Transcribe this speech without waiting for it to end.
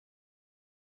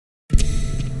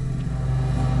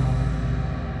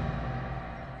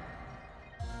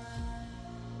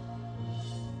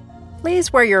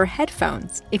Please wear your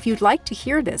headphones if you'd like to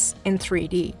hear this in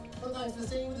 3D.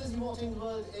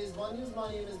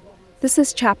 This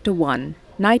is Chapter 1,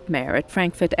 Nightmare at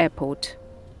Frankfurt Airport.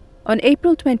 On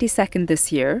April 22nd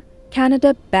this year,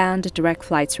 Canada banned direct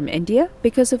flights from India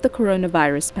because of the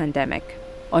coronavirus pandemic.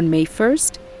 On May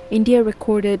 1st, India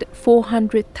recorded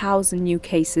 400,000 new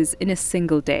cases in a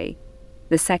single day.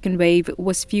 The second wave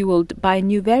was fueled by a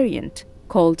new variant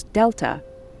called Delta.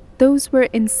 Those were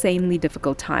insanely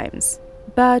difficult times.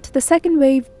 But the second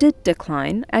wave did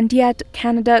decline, and yet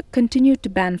Canada continued to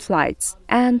ban flights,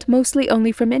 and mostly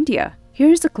only from India.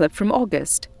 Here's a clip from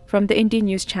August from the Indian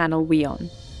news channel WION.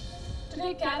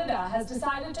 Today, Canada has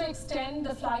decided to extend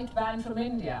the flight ban from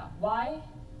India. Why?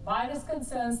 Virus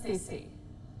concerns, they say.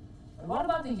 But what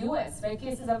about the US, where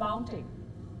cases are mounting?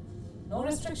 No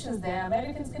restrictions there.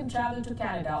 Americans can travel to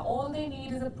Canada. All they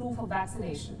need is a proof of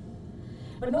vaccination.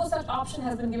 But no such option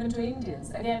has been given to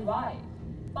Indians. Again, why?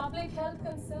 Public health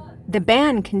concerns. The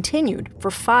ban continued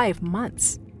for 5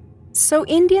 months. So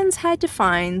Indians had to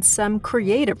find some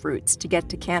creative routes to get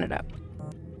to Canada.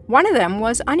 One of them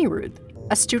was Anirudh,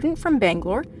 a student from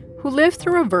Bangalore who lived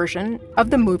through a version of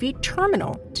the movie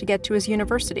Terminal to get to his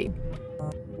university.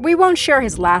 We won't share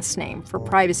his last name for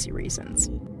privacy reasons.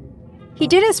 He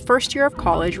did his first year of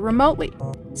college remotely,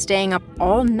 staying up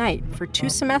all night for 2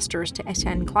 semesters to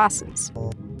attend classes.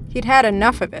 He'd had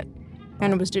enough of it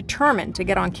and was determined to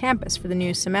get on campus for the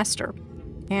new semester.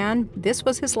 And this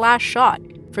was his last shot,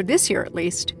 for this year at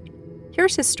least.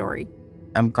 Here's his story.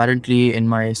 I'm currently in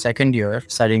my second year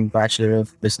studying Bachelor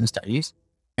of Business Studies.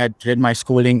 I did my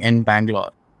schooling in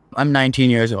Bangalore. I'm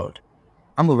 19 years old.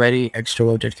 I'm a very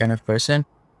extroverted kind of person.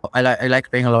 I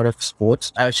like playing a lot of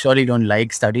sports. I surely don't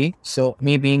like study. So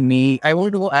me being me, I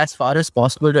want to go as far as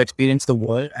possible to experience the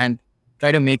world and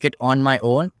try to make it on my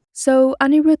own. So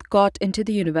Anirudh got into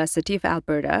the University of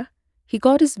Alberta. He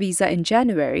got his visa in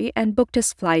January and booked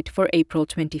his flight for April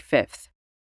 25th.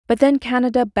 But then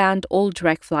Canada banned all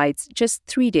direct flights just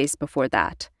 3 days before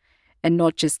that. And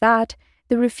not just that,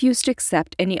 they refused to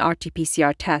accept any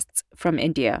RT-PCR tests from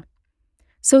India.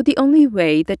 So the only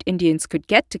way that Indians could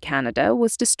get to Canada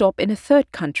was to stop in a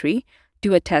third country,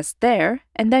 do a test there,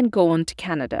 and then go on to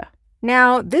Canada.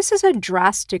 Now, this is a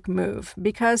drastic move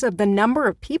because of the number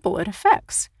of people it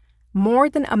affects. More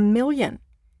than 1 million.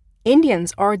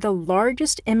 Indians are the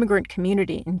largest immigrant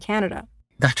community in Canada.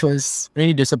 That was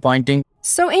really disappointing.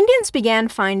 So Indians began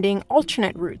finding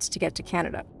alternate routes to get to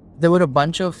Canada. There were a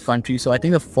bunch of countries. So I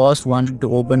think the first one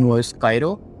to open was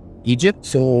Cairo, Egypt.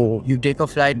 So you take a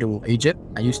flight to Egypt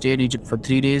and you stay in Egypt for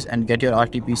 3 days and get your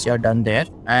RT-PCR done there.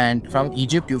 And from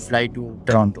Egypt, you fly to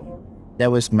Toronto. There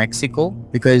was Mexico,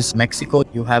 because Mexico,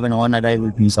 you have an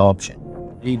on-arrival visa option.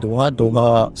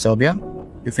 Doha, Serbia.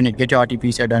 You get your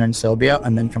RT-PCR done in Serbia,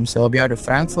 and then from Serbia to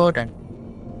Frankfurt. And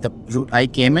the route I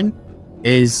came in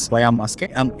is via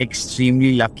Muscat. I'm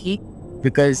extremely lucky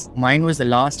because mine was the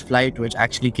last flight which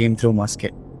actually came through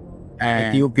Muscat.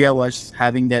 And Ethiopia was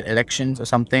having their elections or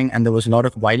something, and there was a lot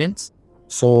of violence.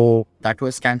 So that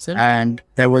was cancelled. And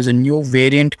there was a new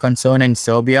variant concern in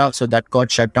Serbia, so that got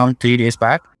shut down 3 days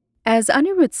back. As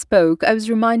Anirudh spoke, I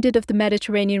was reminded of the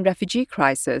Mediterranean refugee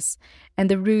crisis and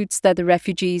the routes that the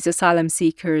refugees, asylum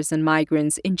seekers, and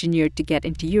migrants engineered to get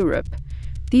into Europe.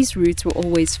 These routes were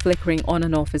always flickering on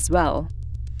and off as well.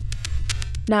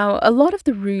 Now, a lot of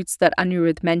the routes that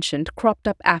Anirudh mentioned cropped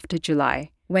up after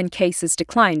July, when cases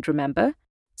declined, remember?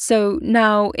 So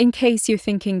now, in case you're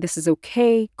thinking this is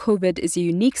okay, COVID is a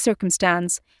unique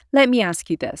circumstance, let me ask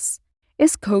you this.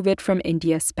 Is COVID from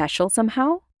India special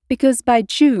somehow? Because by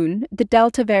June, the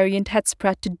Delta variant had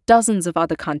spread to dozens of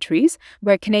other countries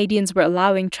where Canadians were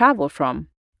allowing travel from.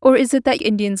 Or is it that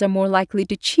Indians are more likely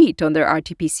to cheat on their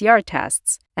RT-PCR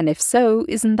tests? And if so,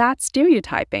 isn't that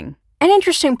stereotyping? An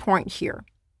interesting point here.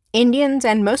 Indians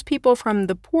and most people from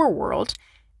the poor world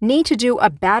need to do a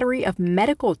battery of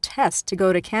medical tests to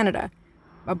go to Canada.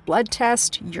 A blood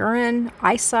test, urine,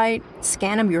 eyesight,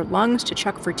 scan of your lungs to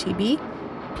check for TB.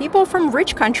 People from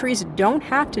rich countries don't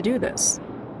have to do this.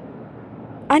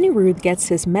 Anirudh gets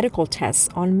his medical tests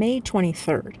on May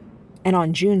 23rd, and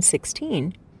on June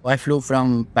 16, I flew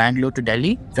from Bangalore to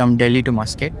Delhi, from Delhi to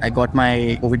Muscat. I got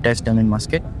my COVID test done in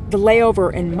Muscat. The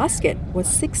layover in Muscat was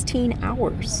 16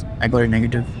 hours. I got a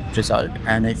negative result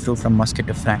and I flew from Muscat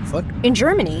to Frankfurt. In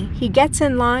Germany, he gets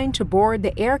in line to board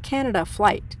the Air Canada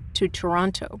flight to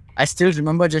Toronto. I still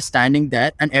remember just standing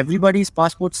there and everybody's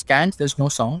passport scans, there's no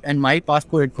sound, and my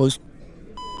passport, it goes.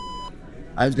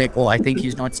 I was like, oh, I think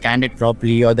he's not scanned it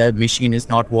properly, or the machine is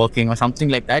not working or something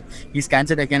like that. He scans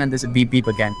it again and there's a beep beep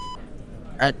again.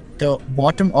 At the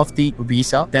bottom of the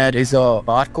visa, there is a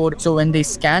barcode. So when they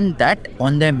scan that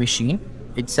on their machine,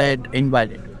 it said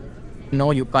invalid.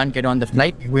 No, you can't get on the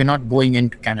flight. We're not going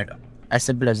into Canada. As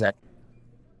simple as that.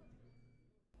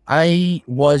 I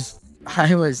was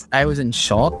in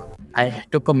shock. I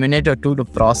took a minute or two to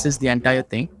process the entire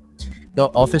thing. The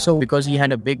officer, because he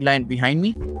had a big line behind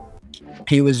me,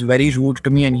 he was very rude to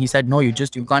me and he said, no, you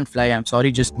can't fly. I'm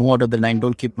sorry, just move out of the line.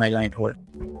 Don't keep my line hold.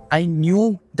 I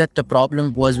knew that the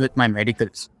problem was with my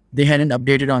medicals. They hadn't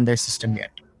updated on their system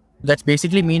yet. That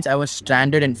basically means I was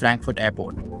stranded in Frankfurt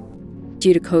airport.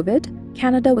 Due to COVID,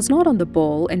 Canada was not on the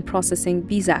ball in processing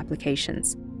visa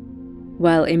applications.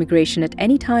 While immigration at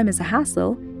any time is a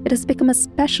hassle, it has become a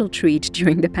special treat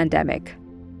during the pandemic.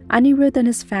 Anirudh and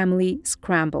his family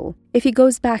scramble. If he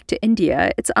goes back to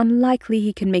India, it's unlikely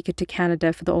he can make it to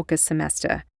Canada for the August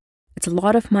semester. It's a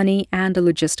lot of money and a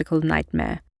logistical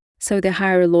nightmare. So they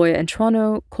hire a lawyer in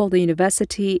Toronto, call the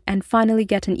university, and finally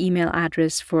get an email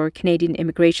address for Canadian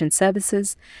Immigration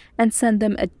Services and send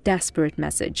them a desperate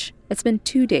message. It's been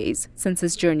 2 days since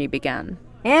his journey began.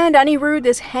 And Anirudh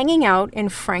is hanging out in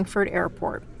Frankfurt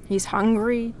Airport. He's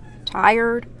hungry,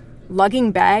 tired,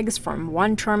 lugging bags from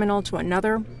one terminal to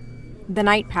another. The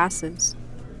night passes.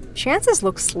 Chances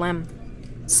look slim.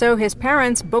 So his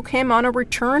parents book him on a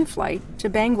return flight to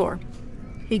Bangalore.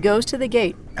 He goes to the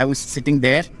gate. I was sitting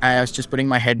there. I was just putting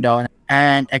my head down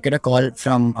and I get a call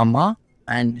from Amma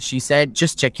and she said,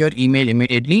 just check your email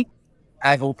immediately.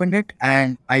 I've opened it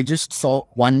and I just saw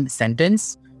one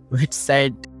sentence which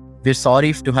said, we're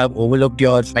sorry to have overlooked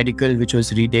your medical which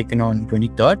was retaken on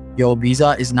 23rd. Your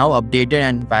visa is now updated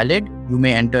and valid. You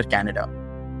may enter Canada.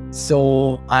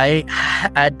 So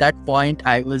at that point,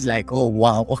 I was like, oh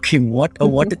wow, okay,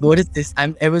 what is this?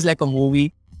 It was like a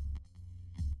movie.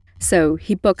 So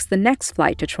he books the next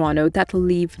flight to Toronto that will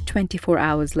leave 24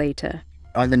 hours later.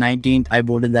 On the 19th, I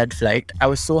boarded that flight. I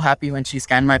was so happy when she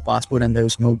scanned my passport and there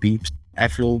was no beeps. I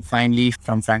flew finally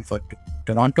from Frankfurt to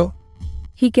Toronto.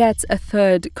 He gets a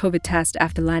third COVID test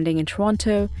after landing in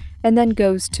Toronto and then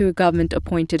goes to a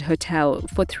government-appointed hotel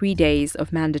for 3 days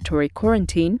of mandatory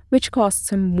quarantine, which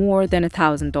costs him more than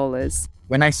 $1,000.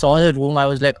 When I saw the room, I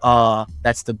was like,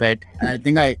 that's the bed. And I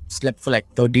think I slept for like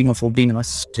 13 or 14 hours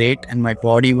straight and my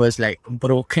body was like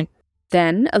broken.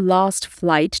 Then a last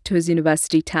flight to his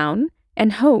university town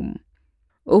and home.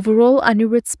 Overall,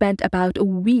 Anirudh spent about a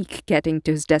week getting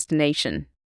to his destination.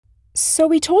 So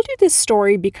we told you this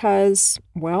story because,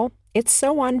 well, it's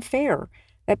so unfair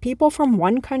that people from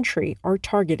one country are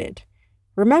targeted.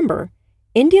 Remember,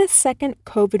 India's second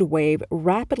COVID wave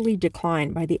rapidly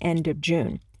declined by the end of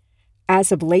June.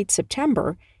 As of late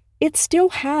September, it still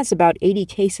has about 80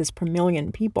 cases per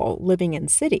million people living in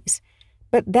cities,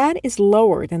 but that is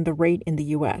lower than the rate in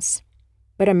the US.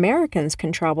 But Americans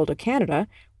can travel to Canada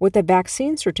with a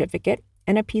vaccine certificate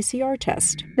and a PCR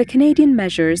test. The Canadian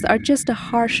measures are just a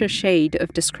harsher shade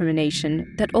of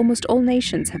discrimination that almost all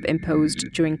nations have imposed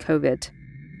during COVID.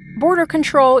 Border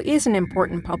control is an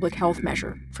important public health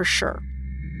measure, for sure.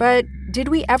 But did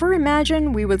we ever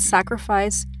imagine we would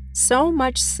sacrifice so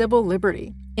much civil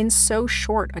liberty in so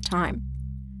short a time?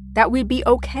 That we'd be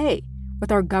okay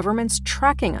with our governments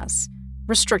tracking us,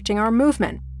 restricting our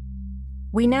movement?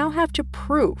 We now have to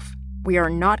prove we are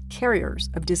not carriers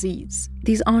of disease.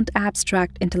 These aren't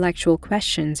abstract intellectual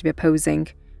questions we're posing.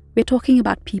 We're talking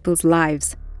about people's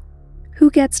lives.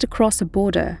 Who gets to cross a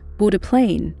border, board a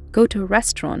plane, go to a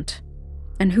restaurant?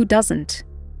 And who doesn't?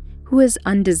 Who is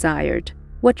undesired?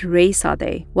 What race are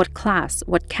they? What class?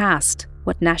 What caste?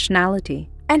 What nationality?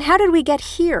 And how did we get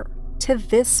here, to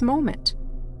this moment?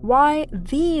 Why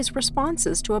these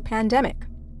responses to a pandemic?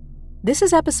 This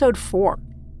is episode 4,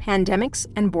 Pandemics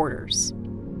and Borders.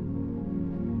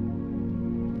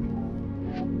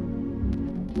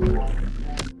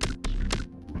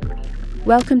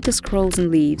 Welcome to Scrolls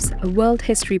and Leaves, a world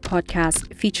history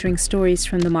podcast featuring stories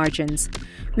from the margins.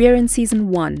 We are in Season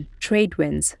 1, Trade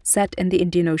Winds, set in the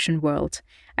Indian Ocean world.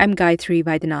 I'm Gayatri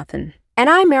Vaidyanathan. And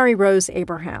I'm Mary Rose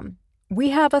Abraham.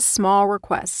 We have a small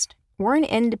request. We're an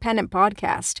independent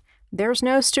podcast. There's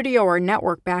no studio or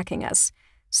network backing us.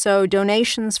 So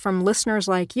donations from listeners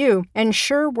like you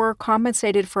ensure we're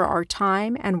compensated for our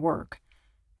time and work.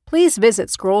 Please visit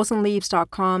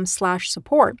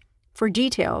scrollsandleaves.com/support for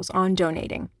details on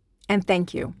donating. And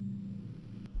thank you.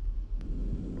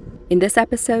 In this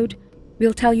episode,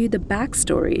 we'll tell you the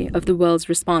backstory of the world's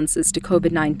responses to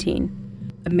COVID-19.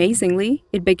 Amazingly,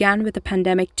 it began with a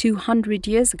pandemic 200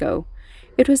 years ago.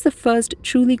 It was the first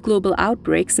truly global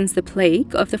outbreak since the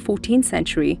plague of the 14th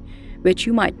century, which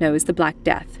you might know as the Black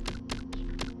Death.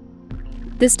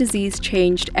 This disease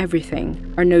changed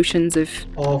everything, our notions of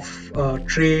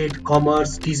trade,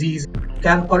 commerce, disease.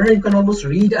 COVID-19 can almost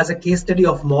read as a case study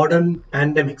of modern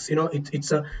pandemics.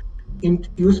 It's a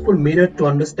useful mirror to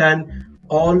understand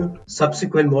all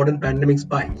subsequent modern pandemics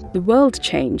by. The world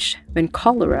changed when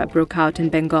cholera broke out in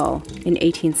Bengal in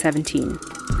 1817.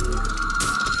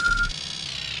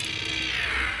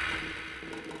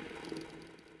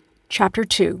 Chapter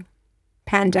 2.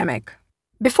 Pandemic.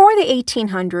 Before the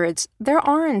 1800s, there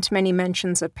aren't many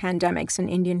mentions of pandemics in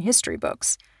Indian history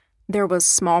books. There was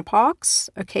smallpox,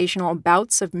 occasional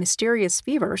bouts of mysterious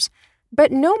fevers,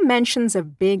 but no mentions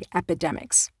of big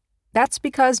epidemics. That's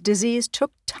because disease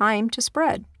took time to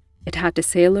spread. It had to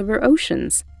sail over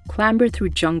oceans, clamber through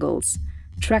jungles,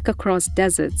 trek across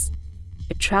deserts.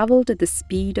 It traveled at the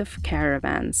speed of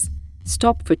caravans,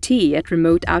 stopped for tea at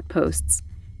remote outposts,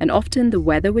 and often the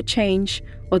weather would change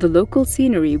or the local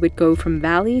scenery would go from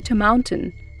valley to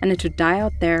mountain and it would die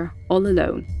out there all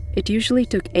alone. It usually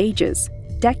took ages,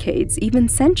 decades, even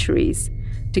centuries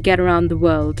to get around the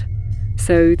world.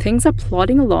 So things are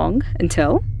plodding along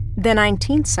until the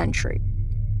 19th century.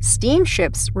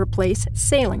 Steamships replace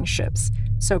sailing ships,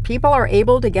 so people are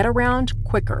able to get around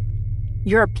quicker.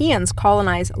 Europeans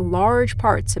colonize large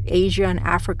parts of Asia and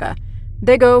Africa.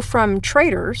 They go from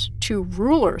traders to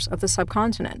rulers of the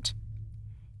subcontinent.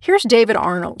 Here's David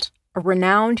Arnold, a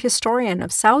renowned historian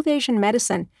of South Asian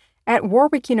medicine at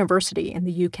Warwick University in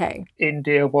the UK.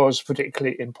 India was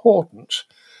particularly important,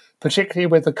 particularly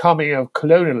with the coming of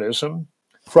colonialism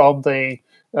from the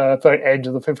very end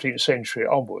of the 15th century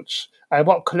onwards. And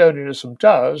what colonialism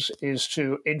does is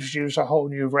to introduce a whole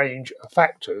new range of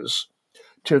factors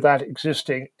to that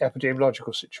existing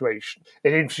epidemiological situation.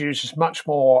 It introduces much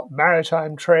more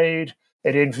maritime trade.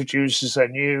 It introduces a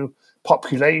new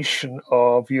population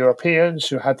of Europeans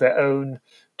who have their own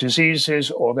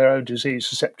diseases or their own disease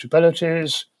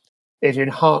susceptibilities. It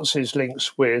enhances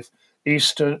links with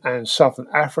Eastern and Southern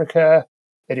Africa.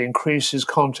 It increases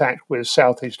contact with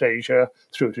Southeast Asia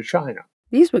through to China.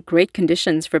 These were great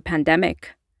conditions for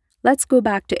pandemic. Let's go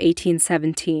back to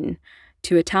 1817,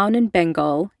 to a town in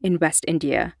Bengal in West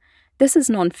India. This is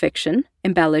non-fiction,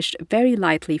 embellished very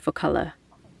lightly for color.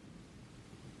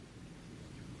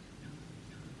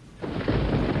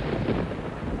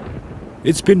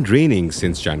 It's been raining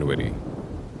since January.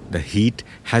 The heat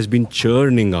has been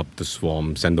churning up the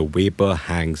swamps and the vapor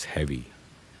hangs heavy.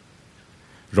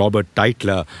 Robert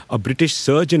Tytler, a British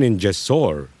surgeon in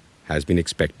Jessore, has been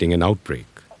expecting an outbreak.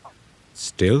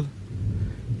 Still,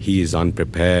 he is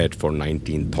unprepared for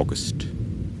 19th August.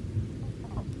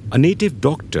 A native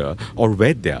doctor or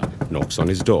Vaidya knocks on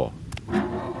his door.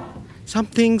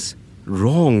 Something's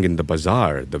wrong in the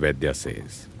bazaar, the Vaidya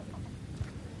says.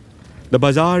 The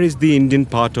bazaar is the Indian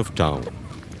part of town.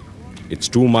 It's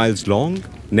 2 miles long,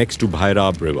 next to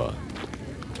Bhairab River.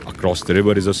 Across the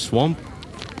river is a swamp.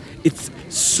 It's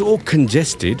so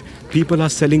congested, people are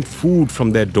selling food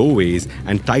from their doorways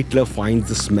and Tytler finds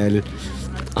the smell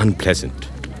unpleasant.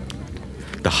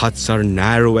 The huts are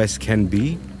narrow as can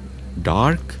be,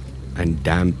 dark and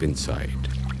damp inside.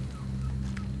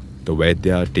 The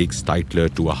Vaidya takes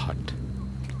Tytler to a hut.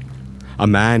 A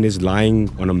man is lying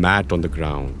on a mat on the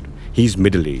ground. He's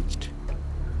middle-aged.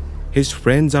 His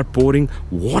friends are pouring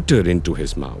water into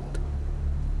his mouth.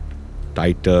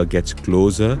 Tytler gets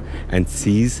closer and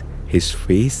sees his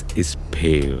face is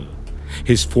pale.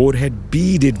 His forehead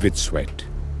beaded with sweat.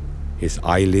 His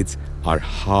eyelids are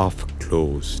half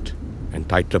closed. And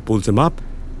Tytler pulls him up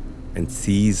and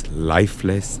sees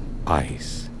lifeless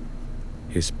eyes.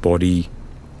 His body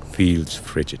feels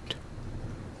frigid.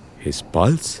 His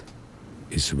pulse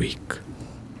is weak.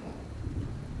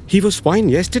 He was fine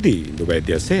yesterday, the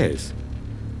Vaidya says.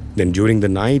 Then during the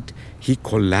night, he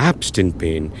collapsed in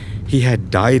pain. He had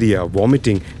diarrhea,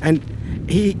 vomiting, and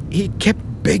he kept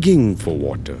begging for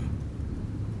water.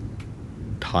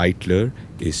 Tytler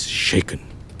is shaken.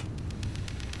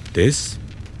 This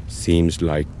seems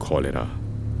like cholera.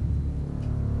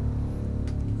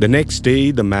 The next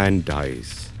day, the man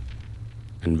dies.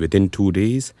 And within 2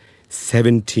 days,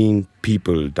 17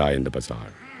 people die in the bazaar.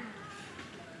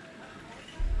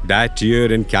 That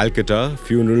year in Calcutta,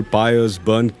 funeral pyres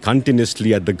burned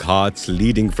continuously at the ghats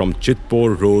leading from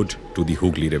Chitpur Road to the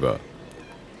Hooghly River.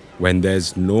 When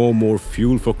there's no more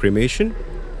fuel for cremation,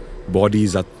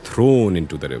 bodies are thrown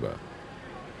into the river.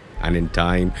 And in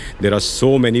time, there are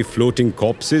so many floating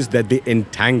corpses that they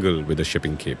entangle with the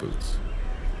shipping cables.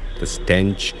 The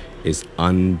stench is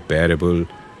unbearable,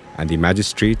 and the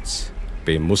magistrates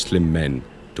pay Muslim men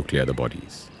to clear the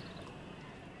bodies.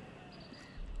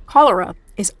 Cholera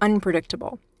is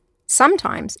unpredictable.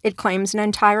 Sometimes it claims an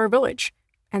entire village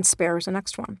and spares the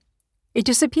next one. It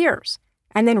disappears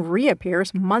and then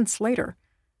reappears months later.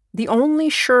 The only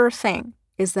sure thing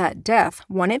is that death,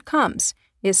 when it comes,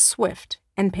 is swift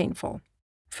and painful.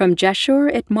 From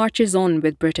Jeshore, it marches on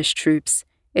with British troops.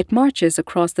 It marches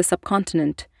across the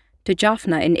subcontinent to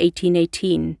Jaffna in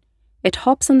 1818. It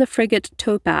hops on the frigate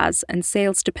Topaz and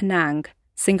sails to Penang,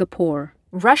 Singapore.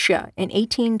 Russia in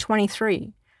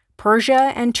 1823,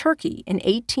 Persia and Turkey in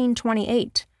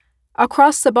 1828,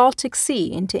 across the Baltic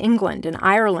Sea into England and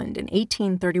Ireland in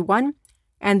 1831,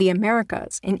 and the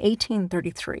Americas in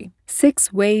 1833.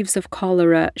 6 waves of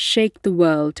cholera shake the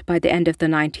world by the end of the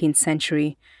 19th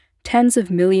century. Tens of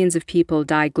millions of people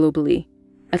die globally,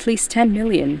 at least 10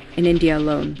 million in India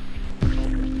alone.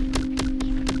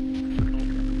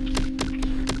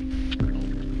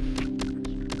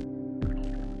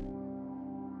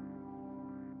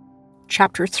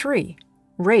 Chapter 3.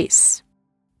 Race.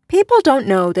 People don't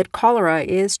know that cholera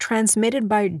is transmitted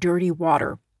by dirty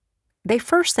water. They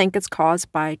first think it's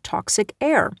caused by toxic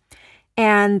air,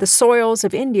 and the soils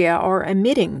of India are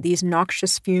emitting these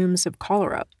noxious fumes of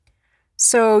cholera.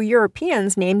 So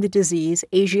Europeans named the disease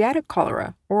Asiatic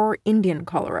cholera or Indian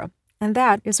cholera, and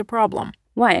that is a problem.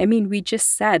 Why? I mean, we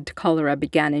just said cholera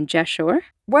began in Jeshore.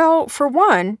 Well, for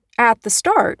one, at the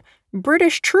start,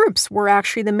 British troops were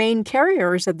actually the main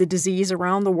carriers of the disease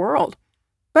around the world.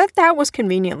 But that was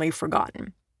conveniently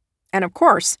forgotten. And of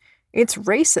course, it's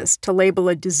racist to label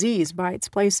a disease by its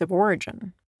place of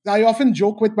origin. I often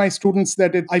joke with my students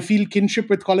that I feel kinship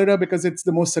with cholera because it's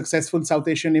the most successful South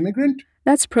Asian immigrant.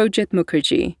 That's Projit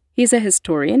Mukherjee. He's a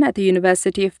historian at the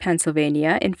University of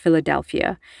Pennsylvania in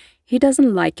Philadelphia. He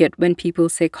doesn't like it when people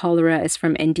say cholera is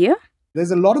from India.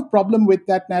 There's a lot of problem with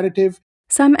that narrative.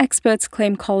 Some experts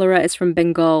claim cholera is from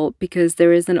Bengal because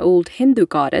there is an old Hindu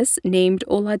goddess named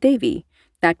Ola Devi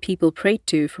that people prayed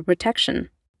to for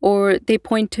protection. Or they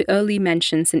point to early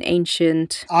mentions in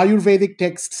ancient Ayurvedic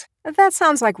texts. That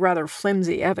sounds like rather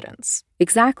flimsy evidence.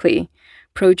 Exactly.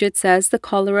 Projit says the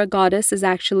cholera goddess is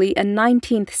actually a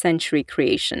 19th century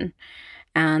creation.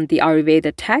 And the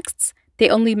Ayurveda texts, they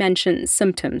only mention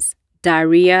symptoms: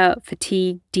 diarrhea,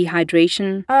 fatigue,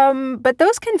 dehydration. But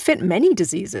those can fit many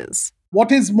diseases. What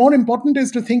is more important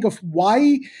is to think of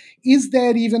why is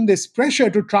there even this pressure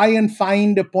to try and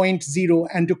find a point zero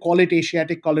and to call it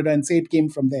Asiatic cholera and say it came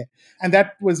from there. And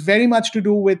that was very much to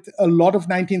do with a lot of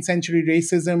 19th century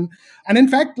racism. And in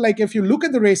fact, like if you look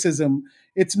at the racism,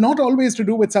 it's not always to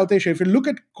do with South Asia. If you look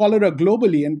at cholera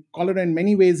globally, and cholera in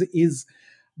many ways is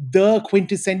the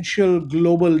quintessential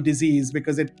global disease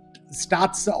because it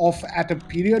starts off at a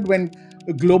period when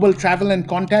global travel and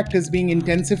contact is being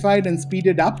intensified and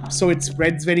speeded up, so it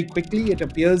spreads very quickly, it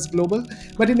appears global.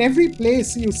 But in every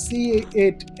place you see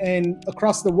it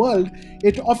across the world,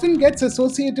 it often gets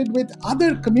associated with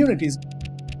other communities.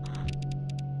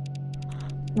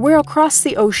 We're across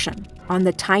the ocean on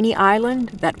the tiny island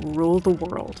that ruled the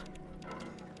world.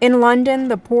 In London,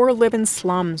 the poor live in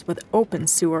slums with open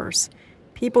sewers.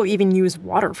 People even use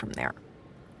water from there.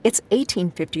 It's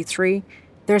 1853,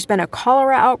 there's been a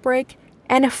cholera outbreak,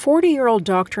 and a 40-year-old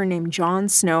doctor named John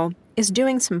Snow is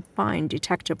doing some fine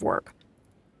detective work.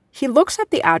 He looks up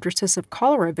the addresses of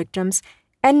cholera victims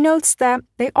and notes that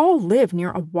they all live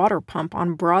near a water pump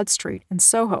on Broad Street in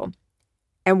Soho.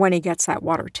 And when he gets that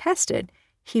water tested,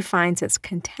 he finds it's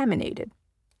contaminated.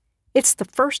 It's the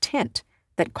first hint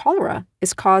that cholera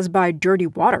is caused by dirty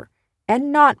water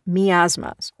and not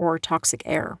miasmas or toxic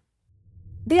air.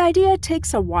 The idea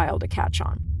takes a while to catch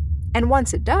on, and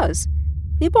once it does,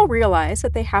 people realize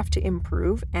that they have to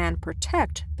improve and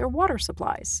protect their water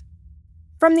supplies.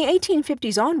 From the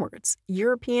 1850s onwards,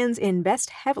 Europeans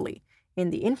invest heavily in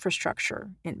the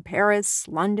infrastructure in Paris,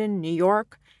 London, New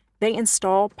York. They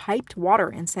install piped water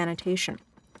and sanitation,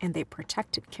 and they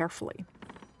protect it carefully.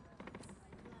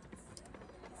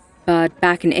 But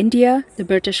back in India, the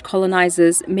British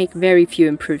colonizers make very few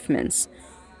improvements.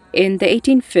 In the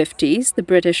 1850s, the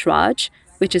British Raj,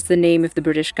 which is the name of the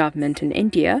British government in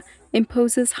India,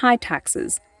 imposes high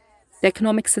taxes. The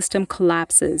economic system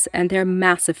collapses and there are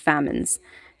massive famines.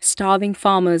 Starving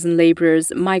farmers and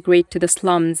laborers migrate to the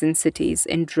slums in cities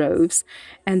in droves,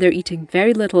 and they're eating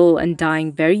very little and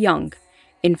dying very young.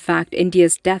 In fact,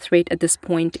 India's death rate at this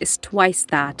point is twice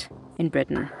that in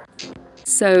Britain.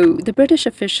 So the British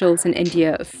officials in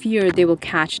India fear they will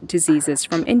catch diseases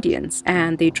from Indians,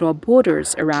 and they draw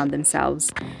borders around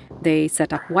themselves. They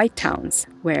set up white towns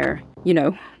where,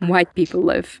 white people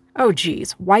live. Oh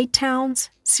geez, white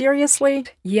towns? Seriously?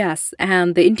 Yes,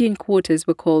 and the Indian quarters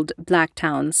were called black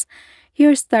towns.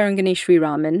 Here's Tarangani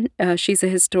Sriraman. She's a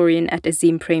historian at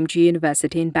Azim Premji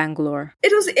University in Bangalore.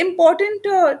 It was important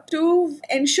to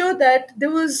ensure that there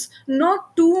was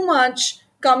not too much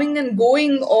coming and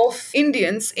going of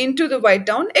Indians into the White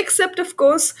Town, except, of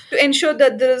course, to ensure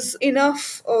that there's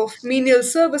enough of menial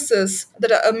services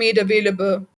that are made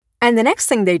available. And the next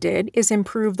thing they did is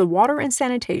improve the water and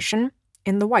sanitation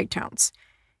in the White Towns.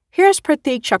 Here's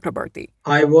Pratik Chakrabarti.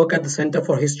 I work at the Center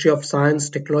for History of Science,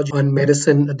 Technology and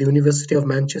Medicine at the University of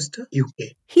Manchester,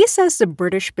 UK. He says the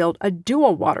British built a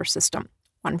dual water system,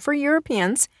 one for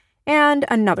Europeans and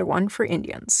another one for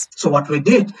Indians. So what we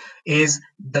did is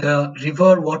the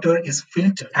river water is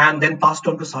filtered and then passed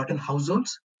on to certain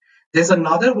households. There's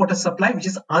another water supply which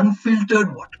is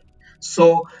unfiltered water.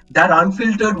 So that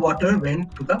unfiltered water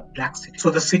went to the Black City. So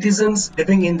the citizens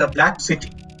living in the Black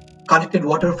City collected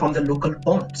water from the local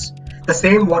ponds. The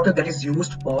same water that is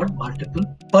used for multiple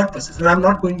purposes. And I'm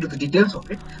not going into the details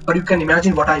of it, but you can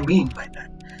imagine what I mean by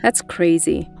that. That's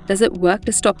crazy. Does it work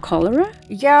to stop cholera?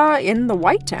 Yeah, in the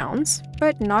White Towns,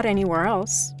 but not anywhere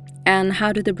else. And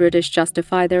how do the British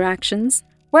justify their actions?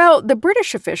 Well, the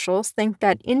British officials think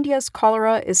that India's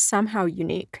cholera is somehow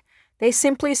unique. They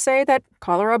simply say that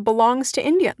cholera belongs to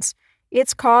Indians.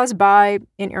 It's caused by,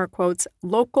 in air quotes,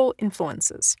 local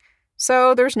influences.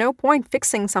 So there's no point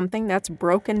fixing something that's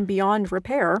broken beyond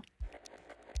repair.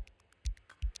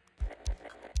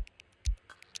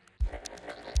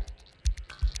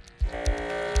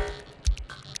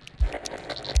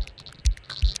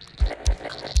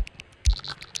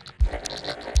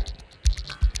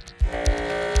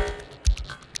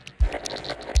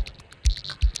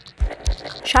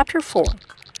 Chapter 4.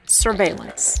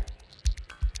 Surveillance.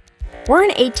 We're in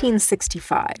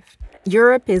 1865.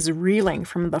 Europe is reeling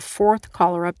from the fourth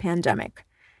cholera pandemic.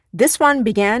 This one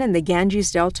began in the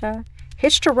Ganges Delta,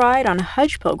 hitched a ride on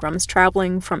Hajj pilgrims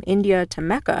traveling from India to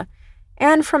Mecca,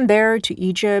 and from there to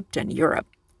Egypt and Europe.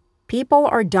 People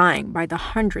are dying by the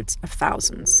hundreds of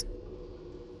thousands.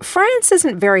 France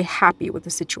isn't very happy with the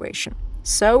situation,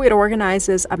 so it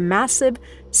organizes a massive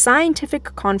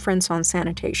scientific conference on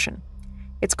sanitation.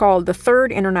 It's called the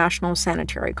Third International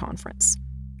Sanitary Conference.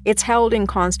 It's held in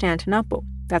Constantinople,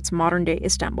 that's modern-day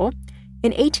Istanbul,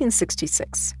 in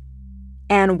 1866.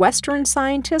 And Western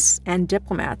scientists and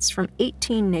diplomats from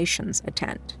 18 nations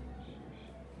attend.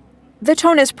 The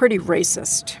tone is pretty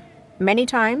racist. Many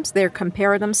times they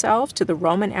compare themselves to the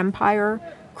Roman Empire,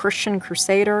 Christian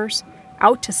crusaders,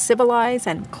 out to civilize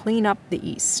and clean up the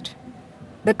East.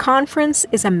 The conference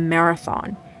is a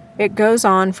marathon. It goes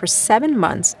on for 7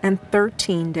 months and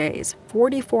 13 days,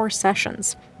 44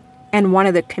 sessions. And one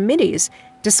of the committees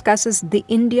discusses the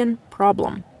Indian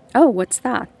problem. Oh, what's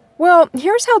that? Well,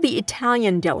 here's how the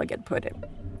Italian delegate put it.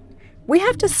 We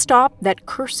have to stop that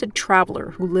cursed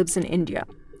traveler who lives in India.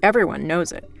 Everyone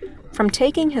knows it. From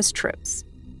taking his trips.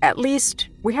 At least,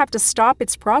 we have to stop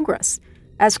its progress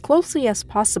as closely as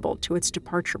possible to its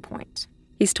departure point.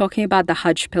 He's talking about the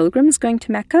Hajj pilgrims going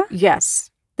to Mecca? Yes.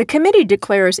 The committee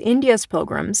declares India's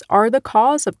pilgrims are the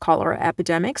cause of cholera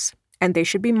epidemics, and they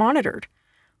should be monitored.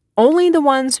 Only the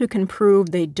ones who can prove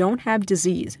they don't have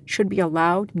disease should be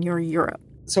allowed near Europe.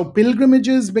 So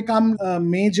pilgrimages become a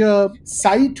major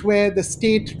site where the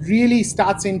state really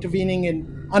starts intervening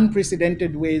in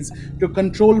unprecedented ways to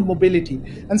control mobility.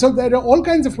 And so there are all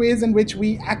kinds of ways in which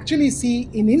we actually see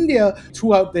in India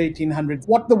throughout the 1800s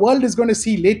what the world is going to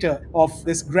see later of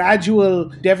this gradual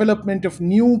development of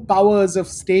new powers of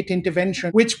state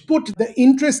intervention, which put the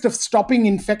interest of stopping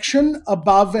infection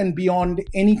above and beyond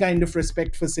any kind of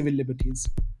respect for civil liberties.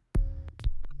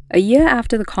 A year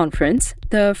after the conference,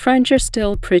 the French are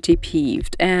still pretty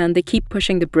peeved, and they keep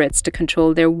pushing the Brits to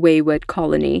control their wayward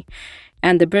colony.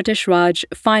 And the British Raj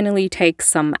finally takes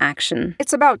some action.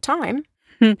 It's about time.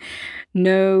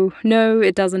 No,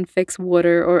 it doesn't fix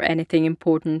water or anything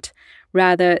important.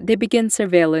 Rather, they begin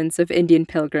surveillance of Indian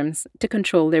pilgrims to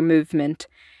control their movement.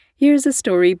 Here's a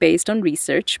story based on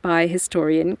research by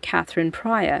historian Catherine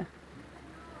Pryor.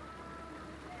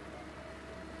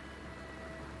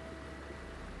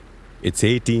 It's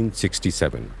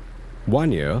 1867,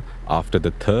 1 year after the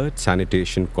Third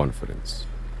Sanitation Conference.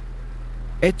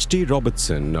 H.T.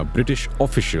 Robertson, a British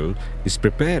official, is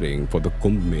preparing for the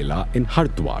Kumbh Mela in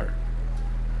Hardwar.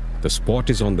 The spot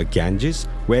is on the Ganges,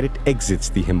 where it exits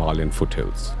the Himalayan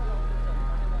foothills.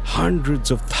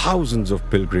 Hundreds of thousands of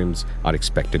pilgrims are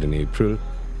expected in April.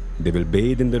 They will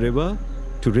bathe in the river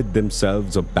to rid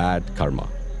themselves of bad karma.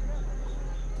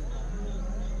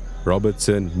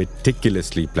 Robertson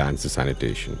meticulously plans the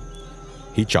sanitation.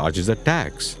 He charges a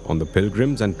tax on the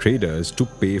pilgrims and traders to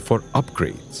pay for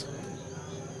upgrades.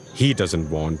 He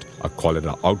doesn't want a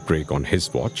cholera outbreak on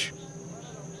his watch.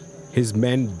 His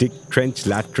men dig trench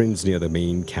latrines near the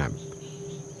main camp.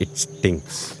 It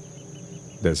stinks.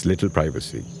 There's little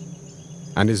privacy.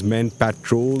 And his men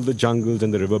patrol the jungles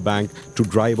and the riverbank to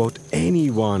drive out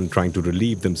anyone trying to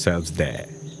relieve themselves there.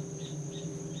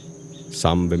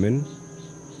 Some women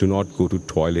do not go to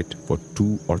toilet for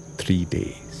 2 or 3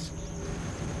 days.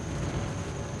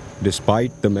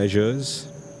 Despite the measures,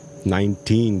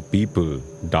 19 people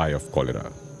die of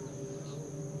cholera.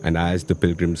 And as the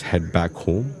pilgrims head back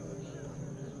home,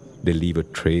 they leave a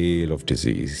trail of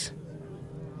disease.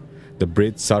 The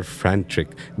Brits are frantic.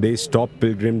 They stop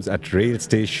pilgrims at rail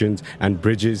stations and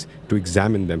bridges to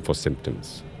examine them for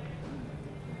symptoms.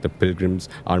 The pilgrims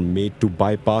are made to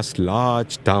bypass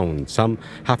large towns. Some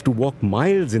have to walk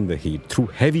miles in the heat through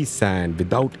heavy sand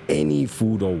without any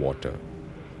food or water.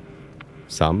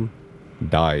 Some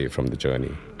die from the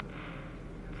journey.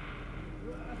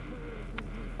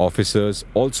 Officers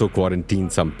also quarantine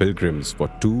some pilgrims for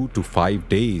 2 to 5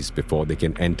 days before they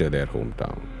can enter their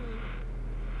hometown.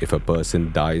 If a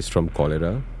person dies from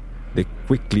cholera, they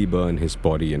quickly burn his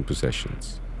body and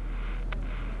possessions.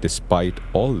 Despite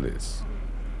all this,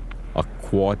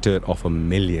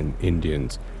 250,000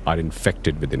 Indians are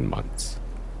infected within months.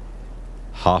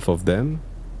 Half of them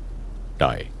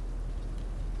die.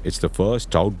 It's the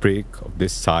first outbreak of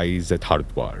this size at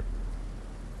Haridwar.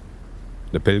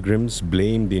 The pilgrims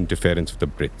blame the interference of the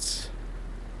Brits,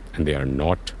 and they are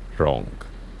not wrong.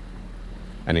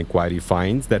 An inquiry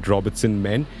finds that Robertson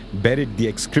men buried the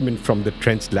excrement from the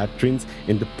trenched latrines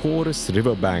in the porous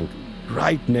riverbank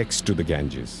right next to the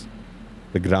Ganges.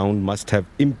 The ground must have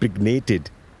impregnated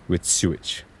with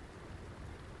sewage.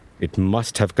 It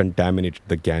must have contaminated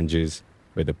the Ganges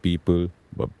where the people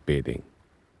were bathing.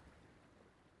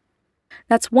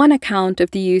 That's one account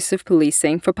of the use of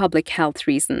policing for public health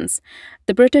reasons.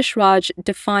 The British Raj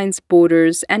defines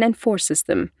borders and enforces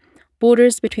them.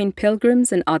 Borders between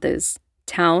pilgrims and others,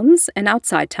 towns and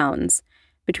outside towns,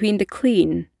 between the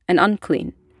clean and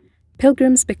unclean.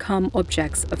 Pilgrims become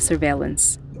objects of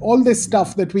surveillance. All this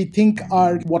stuff that we think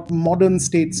are what modern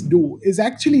states do is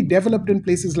actually developed in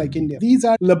places like India. These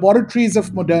are laboratories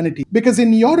of modernity. Because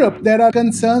in Europe, there are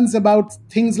concerns about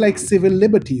things like civil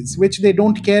liberties, which they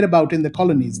don't care about in the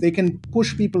colonies. They can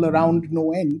push people around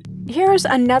no end. Here's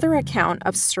another account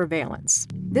of surveillance,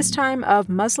 this time of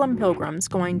Muslim pilgrims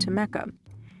going to Mecca.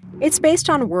 It's based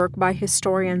on work by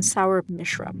historian Saurabh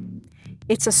Mishra.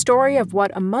 It's a story of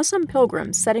what a Muslim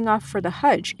pilgrim setting off for the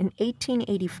Hajj in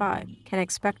 1885 can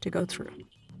expect to go through.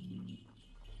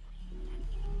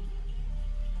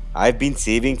 I've been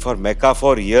saving for Mecca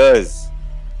for years.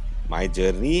 My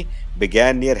journey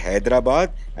began near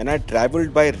Hyderabad and I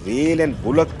travelled by rail and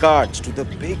bullock carts to the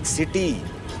big city,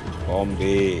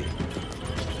 Bombay.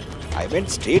 I went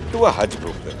straight to a Hajj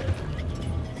broker.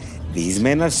 These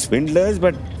men are swindlers,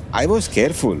 but I was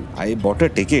careful. I bought a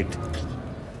ticket.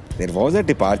 There was a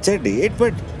departure date,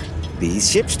 but these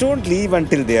ships don't leave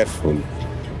until they are full.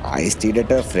 I stayed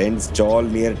at a friend's chawl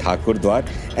near Thakurdwar,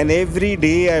 and every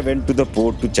day I went to the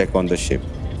port to check on the ship.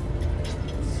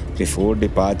 Before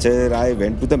departure, I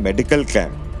went to the medical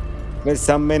camp, where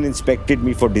some men inspected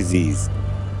me for disease.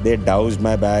 They doused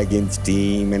my bag in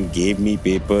steam and gave me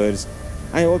papers.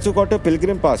 I also got a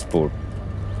pilgrim passport.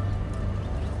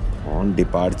 On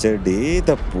departure day,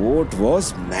 the port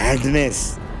was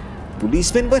madness.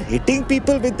 Policemen were hitting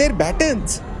people with their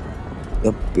batons.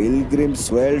 The pilgrims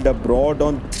swelled abroad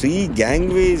on 3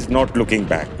 gangways, not looking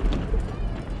back.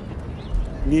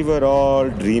 We were all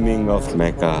dreaming of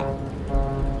Mecca.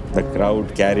 The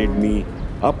crowd carried me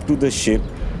up to the ship,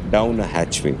 down a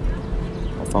hatchway.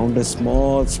 I found a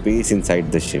small space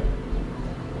inside the ship.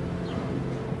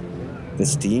 The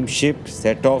steamship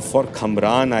set off for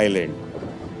Khamran Island,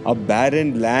 a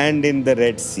barren land in the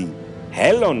Red Sea,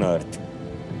 hell on earth.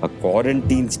 A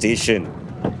quarantine station.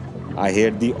 I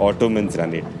heard the Ottomans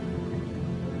run it.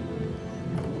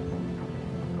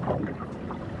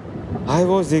 I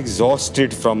was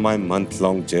exhausted from my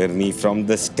month-long journey, from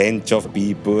the stench of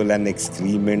people and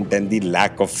excrement and the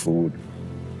lack of food.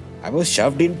 I was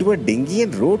shoved into a dinghy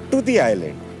and rowed to the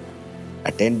island.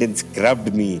 Attendants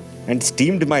scrubbed me and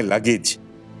steamed my luggage.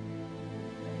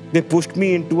 They pushed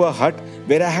me into a hut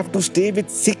where I have to stay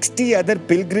with 60 other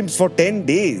pilgrims for 10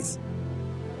 days.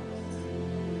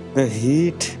 The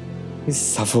heat is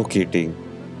suffocating.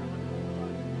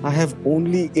 I have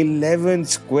only 11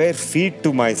 square feet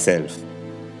to myself.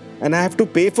 And I have to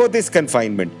pay for this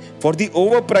confinement, for the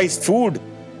overpriced food.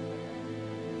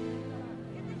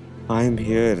 I am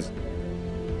here,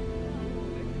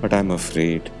 but I'm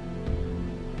afraid.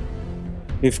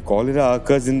 If cholera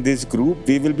occurs in this group,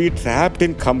 we will be trapped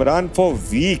in Khamran for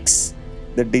weeks.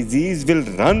 The disease will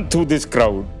run through this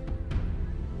crowd.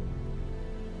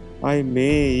 I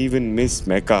may even miss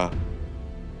Mecca.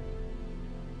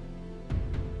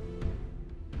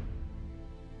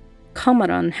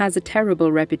 Khamran has a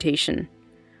terrible reputation.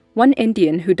 One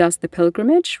Indian who does the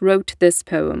pilgrimage wrote this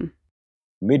poem.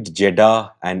 Mid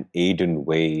Jeddah and Aden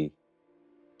way,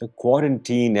 the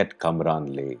quarantine at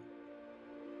Khamran lay.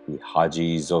 The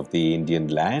Hajis of the Indian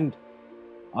land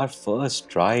are first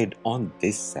tried on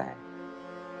this sand.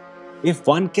 If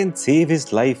one can save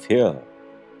his life here,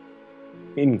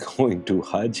 in going to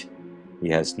Hajj, he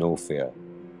has no fear.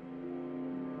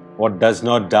 What does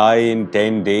not die in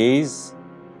 10 days,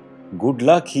 good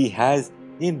luck he has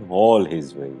in all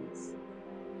his ways.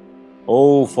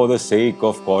 Oh, for the sake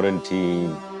of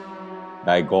quarantine,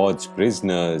 thy God's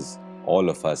prisoners all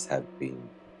of us have been.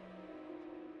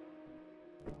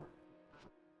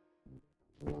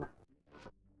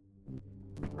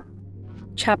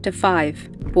 Chapter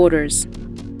 5: Borders.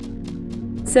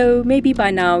 So maybe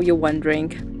by now you're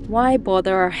wondering, why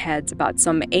bother our heads about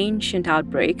some ancient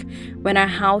outbreak when our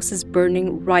house is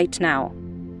burning right now?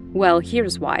 Well,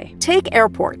 here's why. Take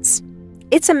airports.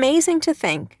 It's amazing to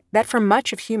think that for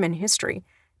much of human history,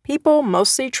 people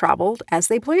mostly traveled as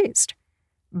they pleased.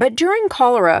 But during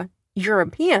cholera,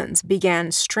 Europeans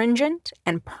began stringent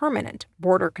and permanent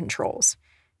border controls.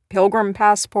 Pilgrim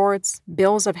passports,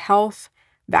 bills of health,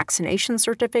 vaccination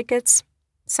certificates.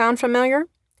 Sound familiar?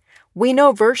 We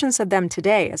know versions of them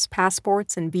today as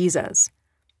passports and visas.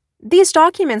 These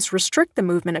documents restrict the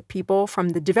movement of people from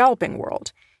the developing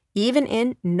world, even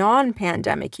in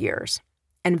non-pandemic years.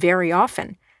 And very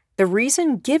often, the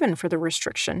reason given for the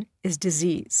restriction is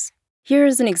disease.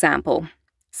 Here's an example.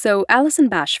 So Alison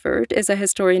Bashford is a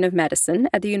historian of medicine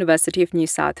at the University of New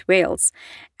South Wales,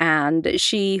 and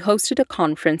she hosted a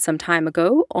conference some time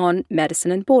ago on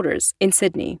medicine and borders in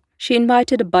Sydney. She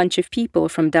invited a bunch of people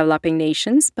from developing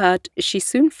nations, but she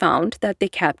soon found that they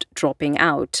kept dropping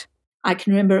out. I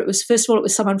can remember it was, first of all, it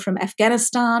was someone from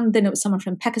Afghanistan, then it was someone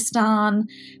from Pakistan,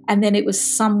 and then it was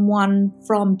someone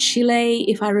from Chile,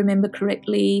 if I remember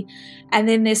correctly. And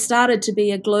then there started to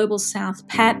be a global south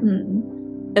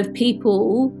pattern of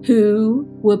people who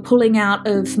were pulling out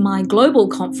of my global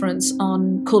conference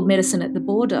called Medicine at the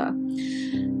Border.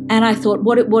 And I thought,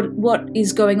 what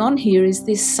is going on here? Is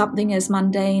this something as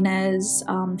mundane as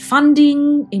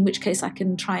funding, in which case I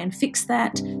can try and fix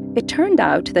that? It turned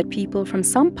out that people from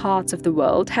some parts of the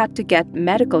world had to get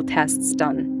medical tests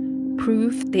done,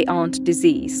 prove they aren't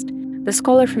diseased. The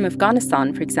scholar from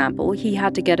Afghanistan, for example, he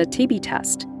had to get a TB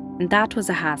test, and that was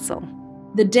a hassle.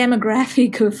 The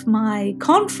demographic of my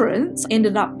conference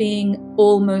ended up being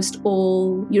almost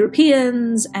all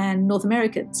Europeans and North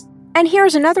Americans. And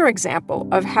here's another example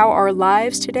of how our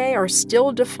lives today are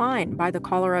still defined by the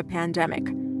cholera pandemic.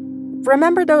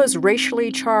 Remember those racially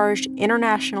charged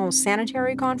international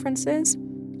sanitary conferences?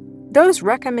 Those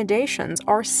recommendations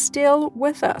are still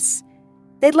with us.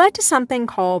 They led to something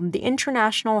called the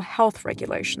International Health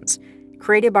Regulations,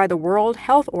 created by the World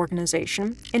Health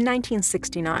Organization in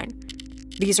 1969.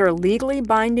 These are legally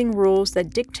binding rules that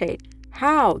dictate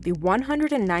how the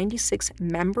 196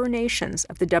 member nations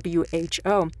of the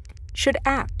WHO should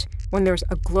act when there's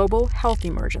a global health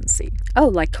emergency. Oh,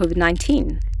 like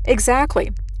COVID-19.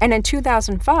 Exactly. And in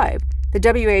 2005, the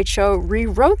WHO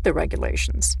rewrote the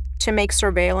regulations to make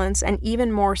surveillance an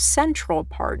even more central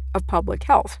part of public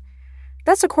health.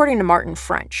 That's according to Martin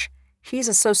French. He's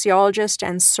a sociologist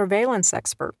and surveillance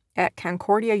expert at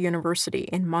Concordia University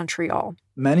in Montreal.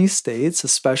 Many states,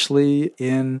 especially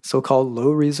in so-called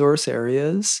low-resource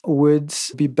areas, would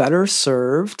be better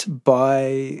served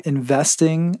by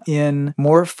investing in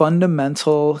more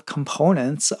fundamental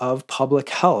components of public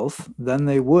health than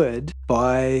they would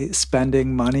by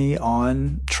spending money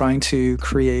on trying to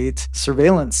create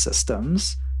surveillance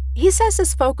systems. He says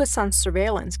his focus on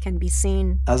surveillance can be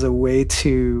seen as a way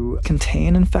to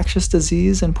contain infectious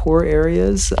disease in poor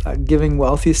areas, giving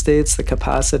wealthy states the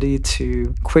capacity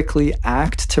to quickly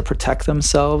act to protect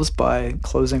themselves by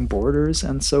closing borders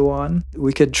and so on.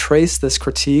 We could trace this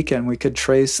critique, and we could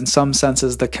trace, in some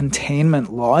senses, the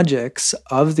containment logics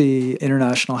of the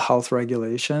international health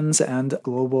regulations and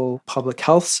global public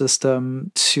health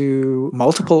system to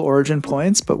multiple origin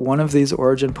points, but one of these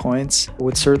origin points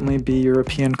would certainly be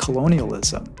European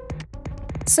colonialism.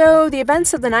 So the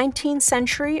events of the 19th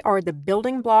century are the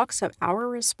building blocks of our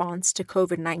response to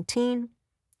COVID-19,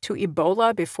 to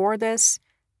Ebola before this,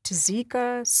 to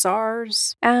Zika,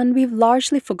 SARS. And we've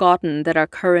largely forgotten that our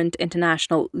current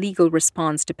international legal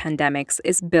response to pandemics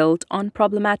is built on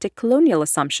problematic colonial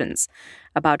assumptions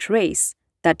about race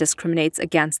that discriminates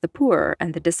against the poor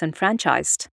and the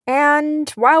disenfranchised. And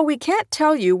while we can't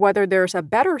tell you whether there's a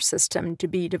better system to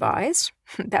be devised,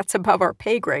 that's above our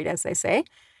pay grade, as they say,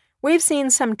 we've seen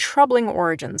some troubling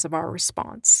origins of our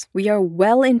response. We are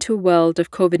well into a world of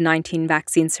COVID-19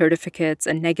 vaccine certificates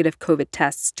and negative COVID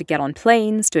tests to get on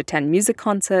planes, to attend music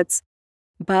concerts.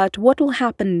 But what will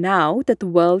happen now that the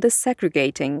world is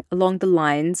segregating along the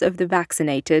lines of the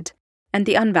vaccinated and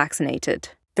the unvaccinated?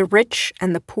 the rich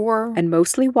and the poor, and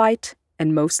mostly white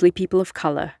and mostly people of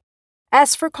color.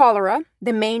 As for cholera,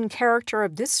 the main character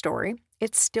of this story,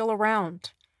 it's still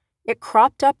around. It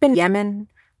cropped up in Yemen,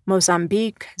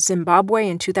 Mozambique, Zimbabwe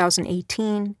in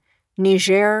 2018,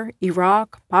 Niger,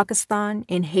 Iraq, Pakistan,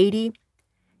 in Haiti,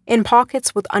 in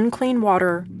pockets with unclean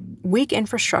water, weak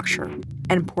infrastructure,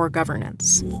 and poor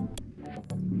governance.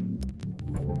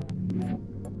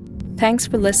 Thanks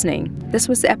for listening. This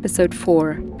was episode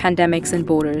 4, Pandemics and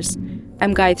Borders.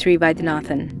 I'm Gayatri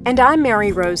Vaidyanathan. And I'm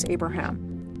Mary Rose Abraham.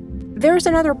 There's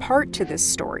another part to this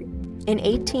story. In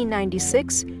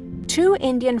 1896, 2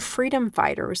 Indian freedom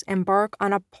fighters embark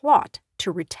on a plot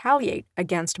to retaliate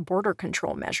against border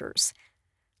control measures.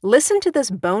 Listen to this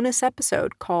bonus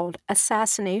episode called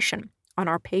Assassination on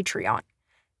our Patreon.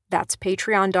 That's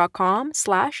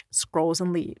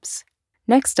patreon.com/scrollsandleaves.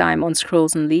 Next time on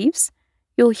Scrolls and Leaves,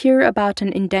 you'll hear about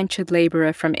an indentured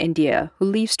laborer from India who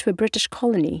leaves to a British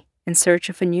colony in search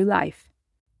of a new life.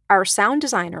 Our sound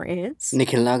designer is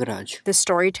Nikhil Nagaraj. The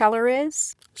storyteller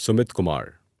is Sumit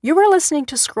Kumar. You are listening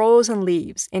to Scrolls and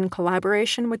Leaves in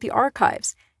collaboration with the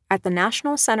Archives at the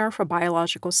National Center for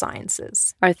Biological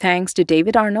Sciences. Our thanks to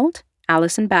David Arnold,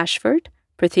 Alison Bashford,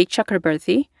 Pratik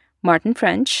Chakrabarti, Martin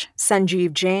French,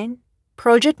 Sanjeev Jain,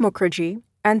 Projit Mukherjee,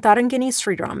 and Tarangini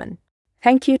Sriraman.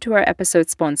 Thank you to our episode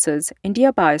sponsors,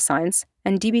 India Bioscience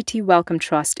and DBT Wellcome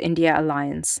Trust India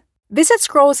Alliance. Visit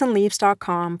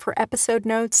scrollsandleaves.com for episode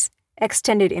notes,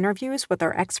 extended interviews with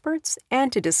our experts,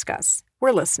 and to discuss.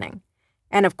 We're listening.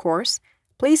 And of course,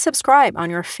 please subscribe on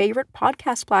your favorite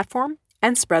podcast platform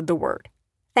and spread the word.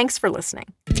 Thanks for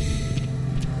listening.